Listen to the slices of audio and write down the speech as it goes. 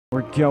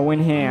We're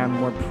going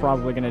ham. We're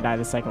probably gonna die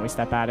the second we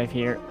step out of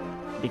here.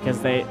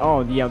 Because they...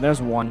 Oh, yeah,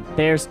 there's one.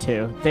 There's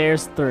two.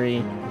 There's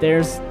three.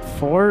 There's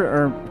four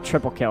or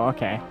triple kill.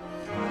 Okay.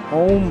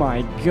 Oh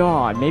my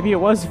god. Maybe it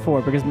was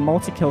four because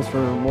multi-kills for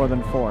more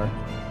than four.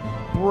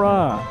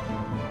 Bruh.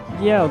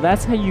 Yo,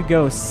 that's how you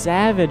go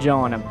savage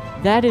on them.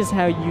 That is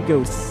how you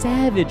go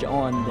savage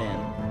on them.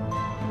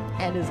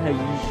 That is how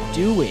you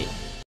do it.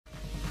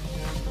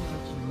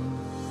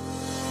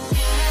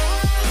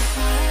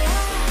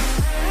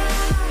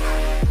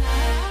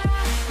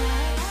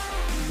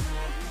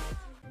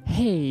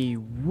 Hey,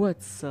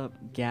 what's up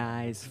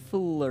guys?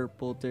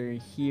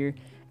 Flurpulter here,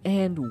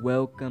 and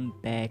welcome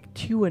back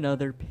to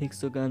another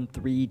Pixel Gun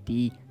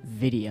 3D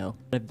video.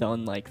 I've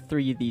done like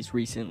 3 of these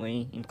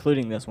recently,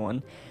 including this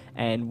one,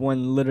 and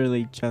one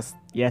literally just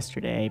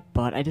yesterday,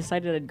 but I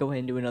decided I'd go ahead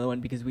and do another one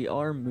because we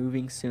are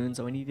moving soon,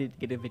 so I needed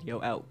to get a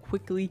video out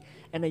quickly,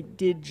 and I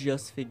did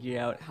just figure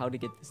out how to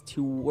get this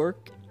to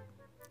work.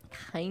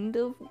 Kind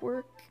of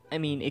work. I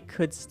mean, it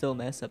could still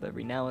mess up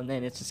every now and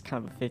then. It's just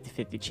kind of a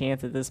 50-50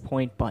 chance at this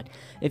point. But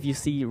if you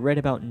see right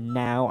about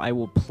now, I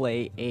will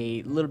play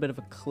a little bit of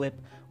a clip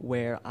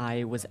where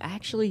I was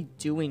actually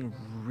doing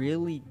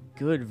really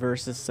good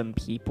versus some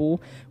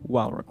people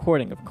while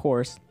recording, of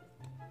course.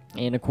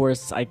 And of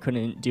course, I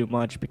couldn't do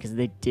much because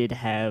they did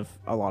have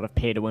a lot of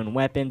pay-to-win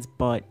weapons.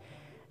 But,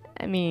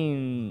 I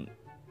mean,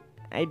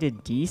 I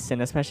did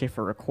decent, especially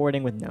for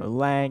recording with no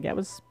lag. That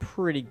was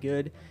pretty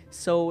good.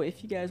 So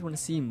if you guys want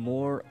to see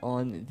more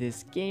on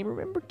this game,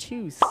 remember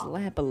to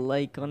slap a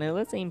like on it.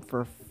 Let's aim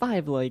for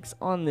 5 likes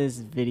on this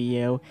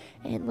video,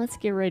 and let's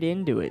get right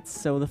into it.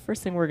 So the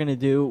first thing we're going to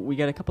do, we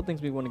got a couple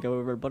things we want to go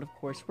over, but of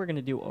course we're going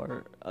to do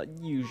our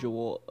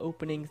usual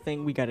opening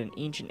thing. We got an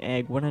ancient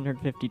egg,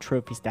 150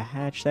 trophies to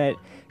hatch. That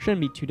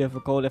shouldn't be too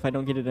difficult. If I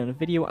don't get it in a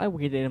video, I will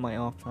get it in my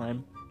off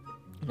time.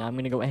 Now I'm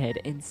going to go ahead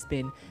and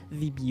spin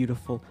the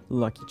beautiful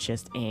lucky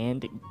chest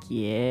and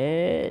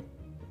get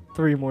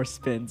 3 more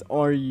spins.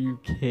 Are you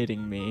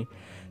kidding me?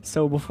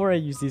 So before I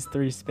use these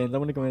 3 spins, I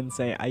want to go ahead and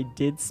say I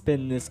did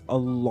spin this a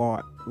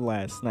lot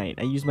last night.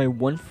 I used my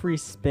 1 free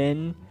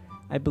spin,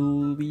 I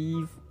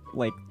believe,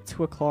 like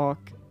 2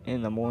 o'clock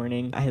in the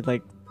morning. I had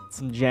like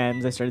some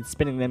gems. I started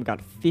spinning them,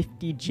 got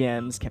 50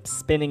 gems, kept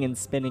spinning and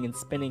spinning and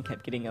spinning,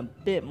 kept getting a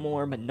bit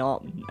more, but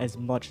not as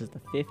much as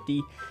the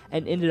 50,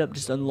 and ended up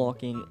just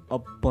unlocking a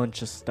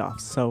bunch of stuff.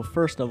 So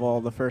first of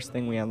all, the first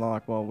thing we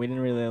unlocked, well, we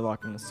didn't really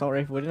unlock an assault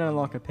rifle, we didn't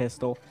unlock a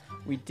pistol,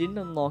 we didn't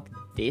unlock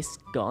this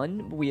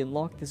gun, but we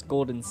unlocked this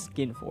golden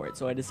skin for it.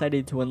 So I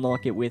decided to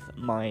unlock it with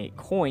my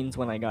coins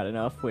when I got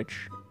enough,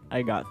 which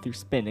I got through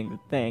spinning the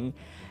thing.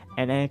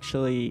 And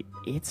actually,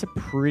 it's a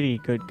pretty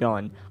good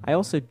gun. I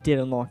also did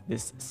unlock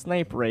this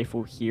sniper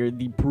rifle here,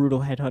 the Brutal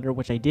Headhunter,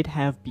 which I did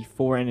have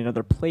before in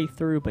another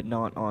playthrough, but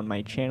not on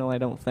my channel, I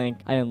don't think.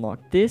 I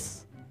unlocked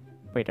this.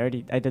 Wait, I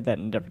did that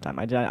in a different time.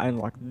 I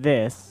unlocked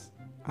this.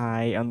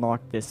 I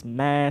unlocked this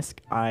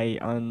mask. I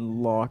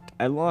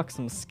unlocked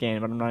some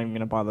skin, but I'm not even going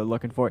to bother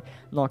looking for it.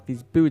 Unlocked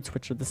these boots,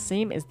 which are the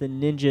same as the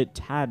Ninja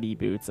Tabby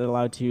boots. It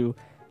allowed to,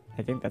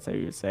 I think that's how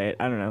you would say it,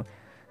 I don't know.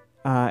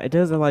 It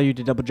does allow you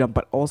to double jump,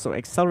 but also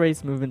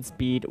accelerates movement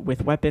speed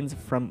with weapons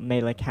from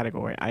melee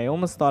category. I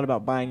almost thought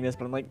about buying this,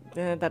 but I'm like,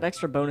 that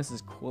extra bonus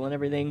is cool and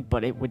everything,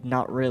 but it would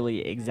not really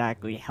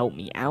exactly help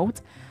me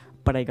out.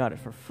 But I got it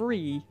for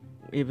free.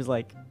 It was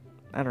like,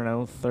 I don't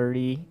know,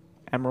 30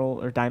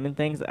 emerald or diamond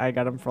things. I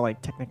got them for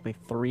like technically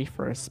 3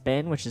 for a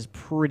spin, which is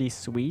pretty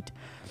sweet.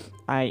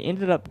 I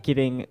ended up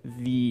getting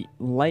the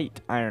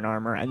light iron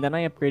armor, and then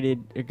I got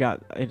it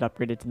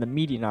upgraded to the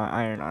medium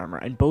iron armor,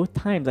 and both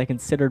times I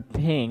considered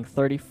paying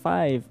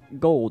 35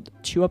 gold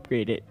to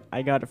upgrade it.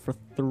 I got it for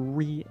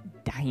 3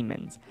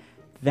 diamonds.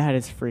 That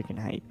is freaking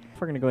hype.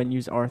 We're gonna go ahead and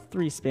use our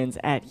 3 spins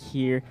at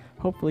here,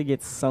 hopefully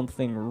get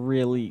something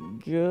really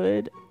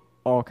good.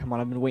 Oh, come on,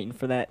 I've been waiting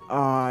for that.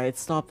 It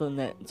stopped on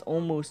that. It's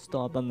almost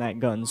stopped on that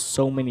gun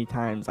so many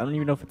times. I don't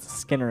even know if it's a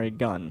skin or a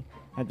gun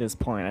at this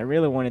point. I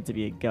really want it to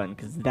be a gun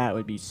because that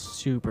would be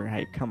super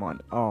hype. Come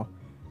on. Oh,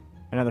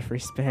 another free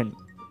spin.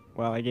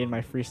 Well, I gained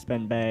my free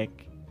spin back,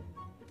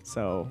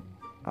 so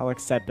I'll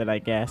accept it, I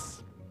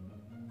guess.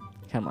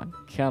 Come on.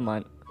 Come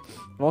on.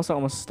 I've also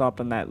almost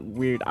stopped on that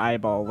weird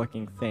eyeball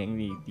looking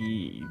thing.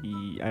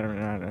 I don't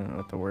know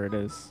what the word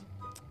is.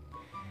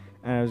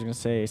 I was going to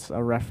say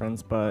a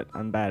reference, but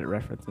I'm bad at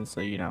references,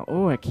 so you know.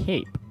 Oh, a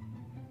cape.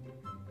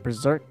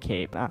 Berserk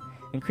cape.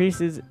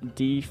 Increases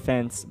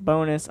defense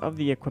bonus of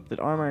the equipped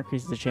armor.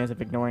 Increases the chance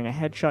of ignoring a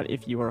headshot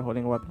if you are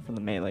holding a weapon from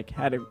the melee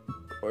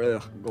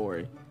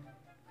category.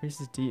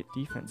 Increases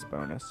defense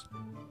bonus.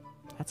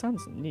 That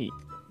sounds neat.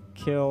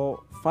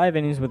 Kill 5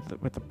 enemies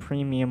with a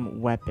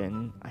premium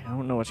weapon. I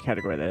don't know which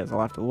category that is.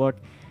 I'll have to look.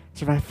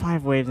 Survive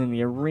 5 waves in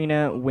the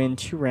arena, win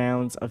 2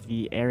 rounds of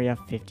the Area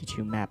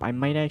 52 map. I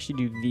might actually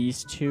do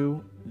these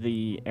 2,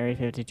 the Area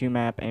 52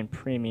 map and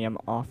Premium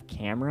off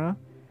camera,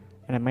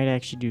 and I might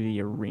actually do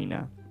the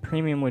arena.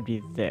 Premium would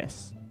be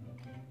this.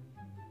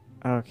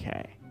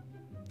 Okay,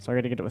 so I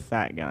gotta get it with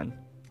that gun.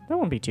 That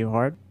won't be too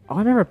hard. Oh, I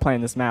remember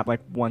playing this map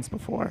like once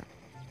before.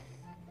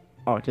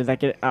 Oh, did that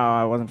get...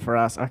 Oh, it wasn't for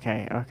us.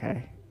 Okay,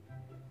 okay.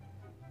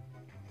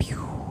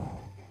 Pew.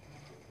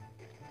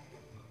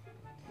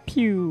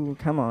 Pew.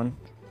 Come on.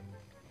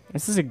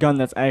 This is a gun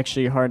that's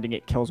actually hard to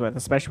get kills with,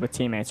 especially with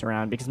teammates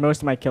around, because most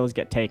of my kills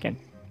get taken.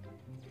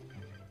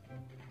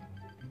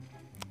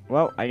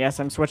 Well, I guess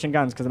I'm switching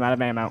guns because I'm out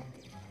of ammo.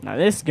 Now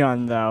this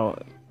gun, though...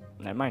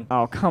 Never mind.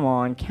 Oh, come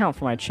on. Count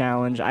for my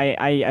challenge.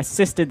 I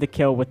assisted the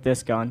kill with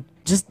this gun.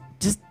 Just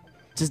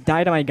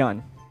die to my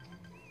gun.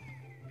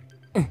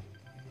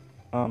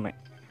 Oh, my...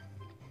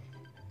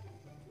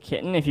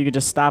 Kitten, if you could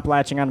just stop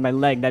latching onto my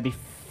leg, that'd be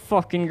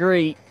fucking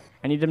great.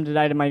 I need him to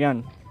die to my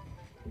gun.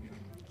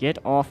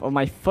 Get off of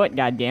my foot,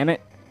 goddammit.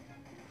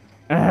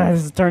 This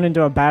has turned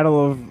into a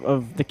battle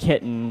of the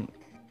kitten.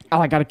 Oh,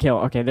 I got a kill.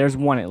 Okay, there's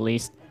one at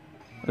least.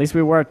 At least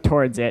we worked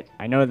towards it.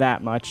 I know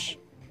that much.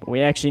 But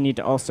we actually need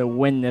to also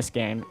win this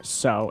game.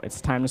 So,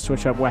 it's time to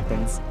switch up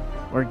weapons.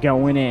 We're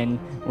going in.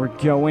 We're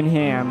going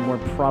ham. We're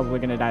probably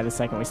going to die the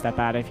second we step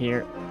out of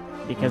here.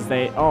 Because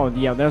they... Oh,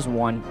 yeah, there's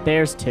one.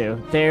 There's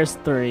two. There's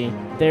three.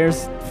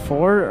 There's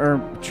four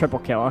or triple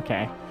kill.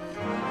 Okay.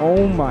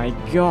 Oh my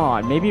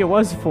god. Maybe it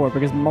was 4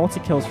 because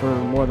multi-kills for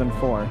more than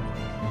 4.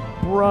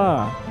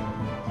 Bruh.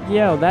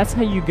 Yo, that's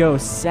how you go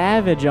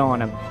savage on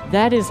them.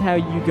 That is how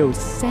you go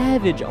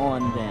savage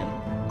on them.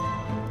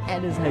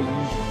 That is how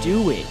you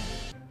do it.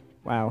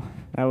 Wow.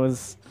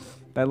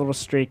 That little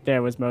streak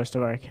there was most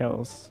of our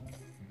kills.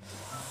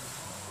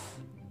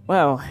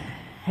 Well,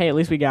 hey, at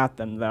least we got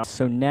them, though.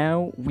 So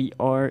now we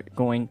are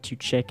going to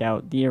check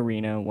out the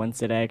arena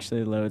once it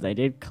actually loads. I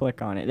did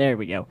click on it. There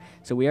we go.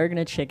 So we are going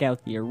to check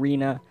out the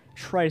arena,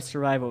 try to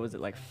survive, what was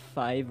it, like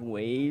 5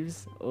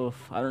 waves? Oof,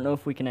 I don't know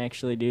if we can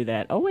actually do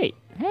that. Oh, wait.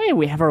 Hey,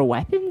 we have our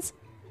weapons?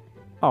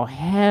 Oh,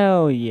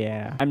 hell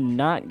yeah. I'm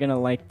not going to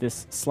like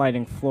this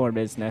sliding floor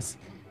business.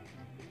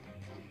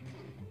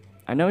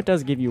 I know it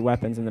does give you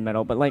weapons in the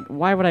middle, but, like,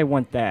 why would I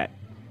want that?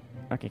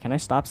 Okay, can I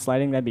stop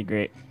sliding? That'd be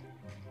great.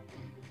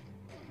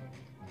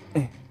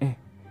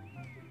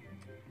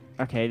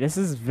 Okay, this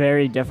is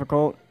very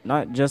difficult,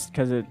 not just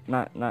because it,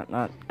 not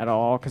at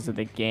all because of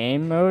the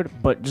game mode,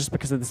 but just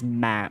because of this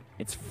map.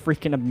 It's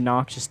freaking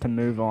obnoxious to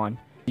move on.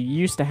 You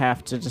used to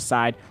have to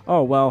decide,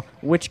 oh, well,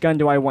 which gun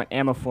do I want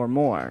ammo for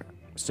more?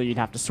 So you'd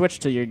have to switch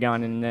to your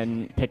gun and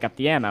then pick up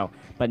the ammo.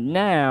 But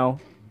now,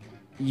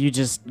 you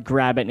just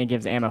grab it and it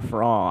gives ammo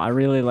for all. I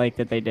really like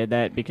that they did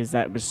that because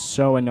that was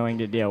so annoying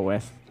to deal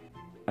with.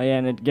 Oh yeah,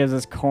 and it gives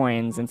us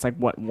coins. It's like,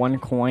 what, 1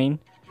 coin?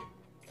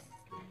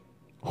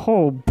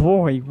 Oh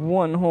boy,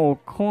 1 whole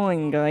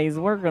coin, guys.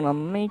 We're gonna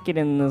make it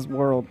in this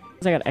world.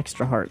 I got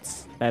extra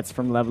hearts. That's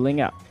from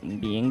leveling up and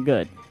being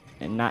good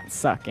and not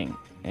sucking.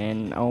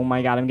 And oh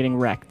my god, I'm getting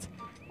wrecked.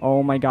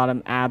 Oh my god,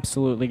 I'm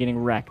absolutely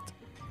getting wrecked.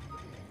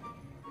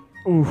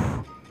 Oof.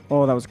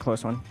 Oh, that was a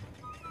close one.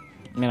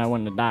 I mean, I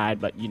wouldn't have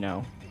died, but you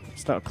know,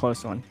 still a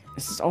close one.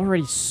 This is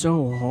already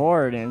so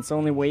hard, and it's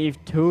only wave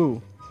 2.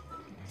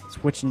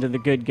 Switching to the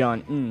good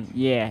gun.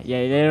 Yeah,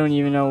 they don't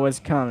even know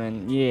what's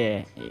coming.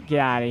 Yeah, get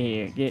out of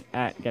here. Get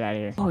out of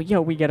here. Oh, yo,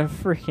 we got a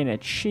freaking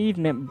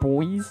achievement,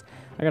 boys.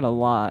 I got a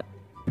lot,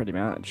 pretty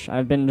much.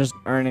 I've been just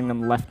earning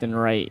them left and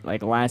right.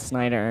 Like, last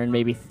night I earned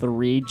maybe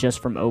 3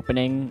 just from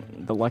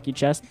opening the lucky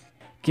chest.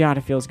 God,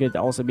 it feels good to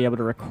also be able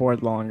to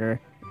record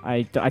longer.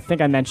 I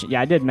think I mentioned,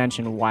 yeah, I did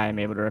mention why I'm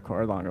able to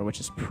record longer,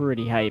 which is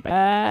pretty hype.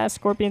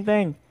 Scorpion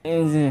thing.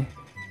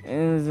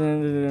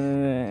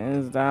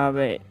 Stop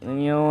it. Leave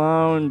me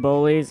alone,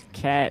 bullies.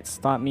 Cat,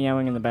 stop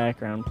meowing in the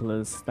background,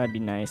 please. That'd be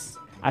nice.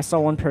 I saw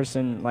one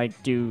person,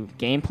 like, do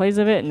gameplays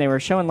of it, and they were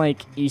showing,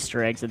 like,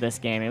 Easter eggs of this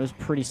game. It was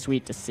pretty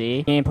sweet to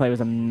see. Gameplay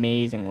was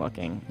amazing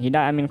looking. He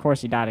died, I mean, of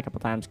course he died a couple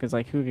times, because,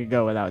 like, who could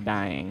go without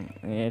dying?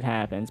 It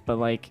happens, but,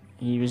 like,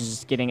 he was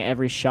just getting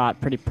every shot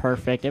pretty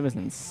perfect. It was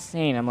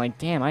insane. I'm like,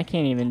 damn, I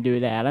can't even do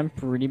that. I'm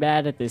pretty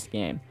bad at this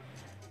game.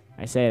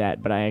 I say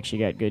that, but I actually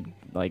got good,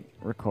 like,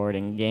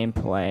 recording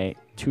gameplay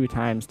 2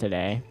 times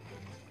today,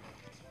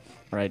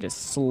 where I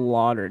just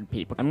slaughtered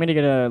people. I'm gonna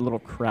get a little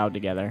crowd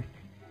together.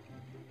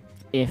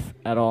 If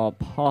at all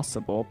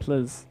possible,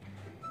 please.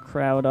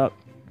 Crowd up,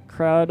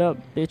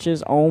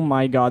 bitches. Oh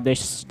my god, they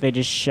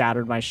just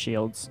shattered my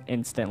shields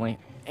instantly.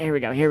 Here we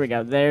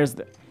go. There's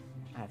the...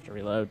 I have to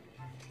reload.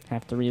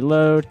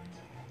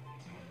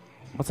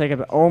 I'll take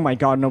a... Oh my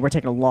god, no, we're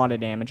taking a lot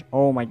of damage.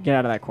 Oh my... Get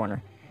out of that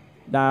corner.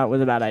 That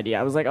was a bad idea.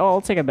 I was like, oh,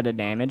 I'll take a bit of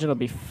damage. It'll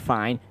be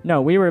fine.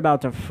 No, we were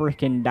about to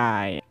freaking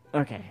die.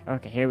 Okay,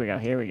 here we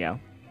go.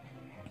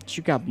 What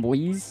you got,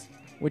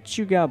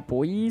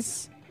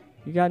 boys?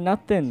 You got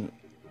nothing.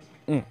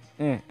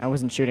 I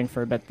wasn't shooting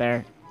for a bit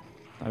there.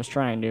 I was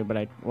trying to, but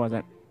I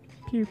wasn't.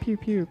 Pew, pew,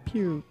 pew,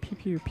 pew, pew,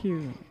 pew,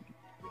 pew.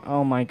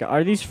 Oh my god.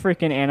 Are these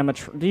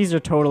freaking These are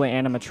totally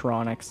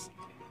animatronics.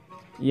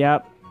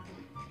 Yep.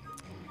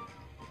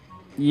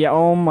 Yeah,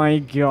 oh my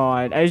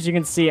god. As you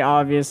can see,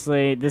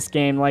 obviously, this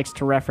game likes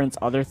to reference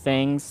other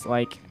things.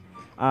 Like,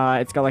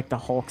 it's got, like, the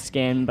Hulk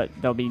skin, but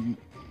they'll be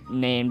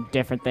named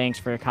different things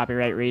for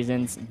copyright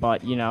reasons.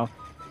 But, you know,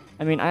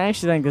 I mean, I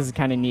actually think this is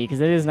kind of neat,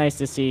 because it is nice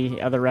to see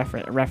other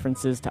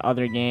references to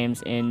other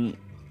games in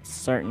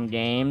certain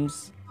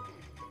games.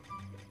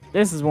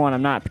 This is one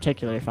I'm not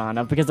particularly fond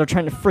of because they're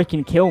trying to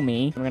freaking kill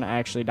me. I'm gonna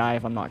actually die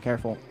if I'm not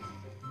careful.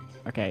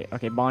 Okay,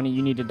 Bonnie,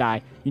 you need to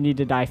die. You need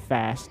to die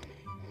fast.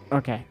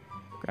 Okay,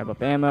 grab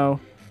up ammo,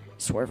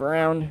 swerve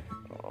around.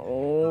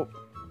 Oh,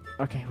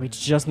 okay, we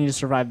just need to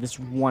survive this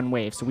one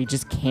wave, so we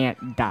just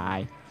can't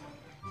die.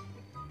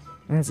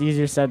 And it's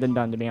easier said than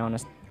done, to be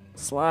honest.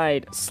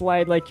 Slide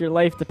like your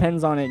life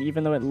depends on it,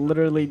 even though it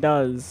literally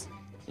does.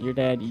 You're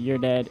dead, you're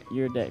dead,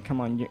 you're dead. Come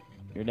on,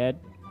 you're dead.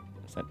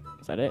 Is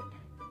that it?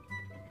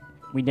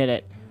 We did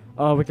it.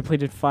 Oh, we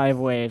completed 5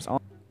 waves.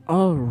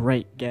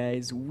 Alright,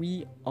 guys,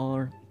 we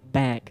are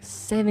back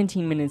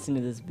 17 minutes into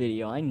this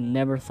video. I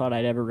never thought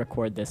I'd ever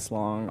record this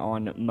long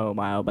on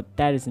mobile, but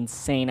that is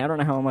insane. I don't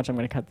know how much I'm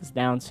going to cut this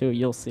down to.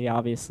 You'll see,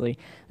 obviously.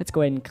 Let's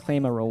go ahead and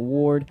claim a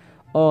reward.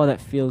 Oh, that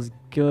feels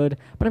good.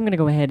 But I'm going to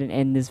go ahead and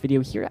end this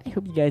video here. I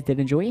hope you guys did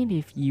enjoy, and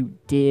if you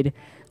did,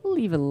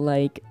 leave a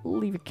like,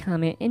 leave a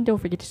comment, and don't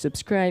forget to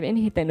subscribe and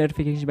hit that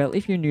notification bell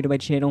if you're new to my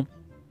channel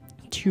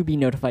to be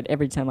notified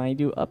every time I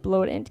do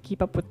upload and to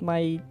keep up with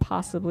my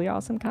possibly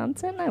awesome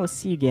content. I will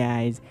see you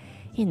guys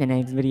in the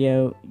next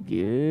video.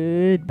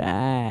 Goodbye.